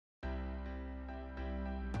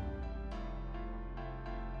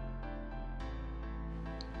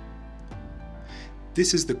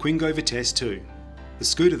This is the Quingo Vitesse 2, the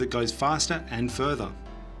scooter that goes faster and further.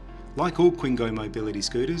 Like all Quingo mobility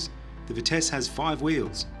scooters, the Vitesse has 5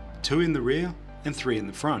 wheels, 2 in the rear and 3 in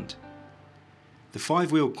the front. The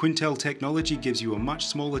 5-wheel Quintel technology gives you a much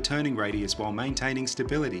smaller turning radius while maintaining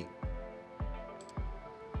stability.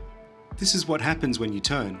 This is what happens when you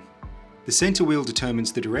turn. The centre wheel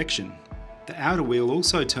determines the direction. The outer wheel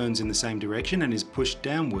also turns in the same direction and is pushed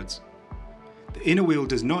downwards. The inner wheel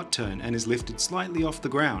does not turn and is lifted slightly off the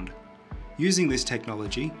ground. Using this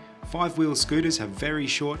technology, 5-wheel scooters have very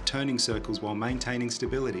short turning circles while maintaining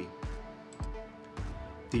stability.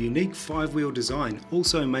 The unique 5-wheel design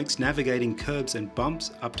also makes navigating curbs and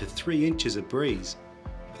bumps up to 3 inches a breeze,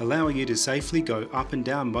 allowing you to safely go up and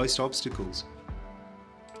down most obstacles.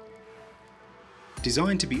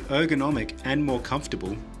 Designed to be ergonomic and more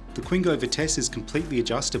comfortable, the Quingo Vitesse is completely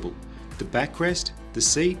adjustable. The backrest, the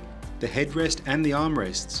seat, the headrest and the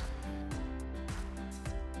armrests.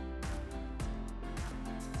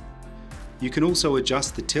 You can also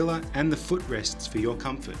adjust the tiller and the footrests for your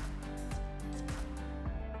comfort.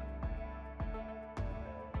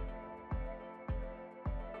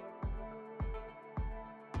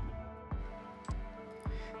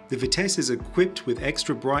 The Vitesse is equipped with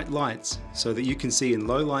extra bright lights so that you can see in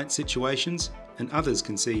low light situations and others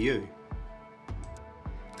can see you.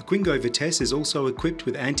 The Quingo Vitesse is also equipped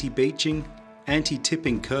with anti-beaching,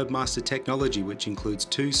 anti-tipping Curbmaster technology, which includes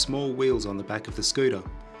 2 small wheels on the back of the scooter.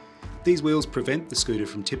 These wheels prevent the scooter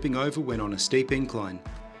from tipping over when on a steep incline.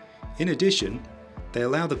 In addition, they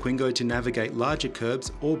allow the Quingo to navigate larger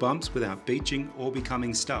curbs or bumps without beaching or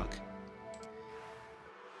becoming stuck.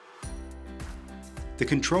 The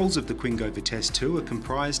controls of the Quingo Vitesse 2 are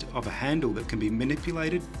comprised of a handle that can be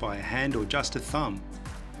manipulated by a hand or just a thumb.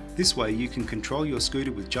 This way you can control your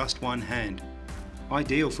scooter with just one hand,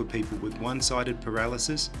 ideal for people with one-sided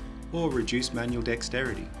paralysis or reduced manual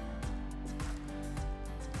dexterity.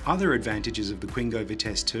 Other advantages of the Quingo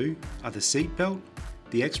Vitesse 2 are the seat belt,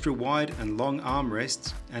 the extra wide and long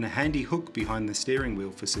armrests, and a handy hook behind the steering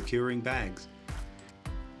wheel for securing bags.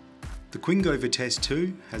 The Quingo Vitesse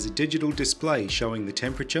 2 has a digital display showing the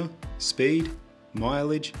temperature, speed,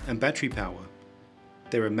 mileage and battery power.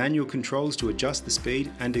 There are manual controls to adjust the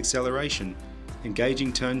speed and acceleration,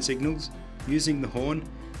 engaging turn signals, using the horn,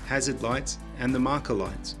 hazard lights and the marker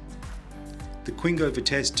lights. The Quingo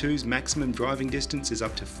Vitesse 2's maximum driving distance is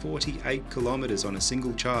up to 48 km on a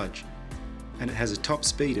single charge, and it has a top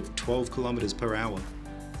speed of 12 km per hour.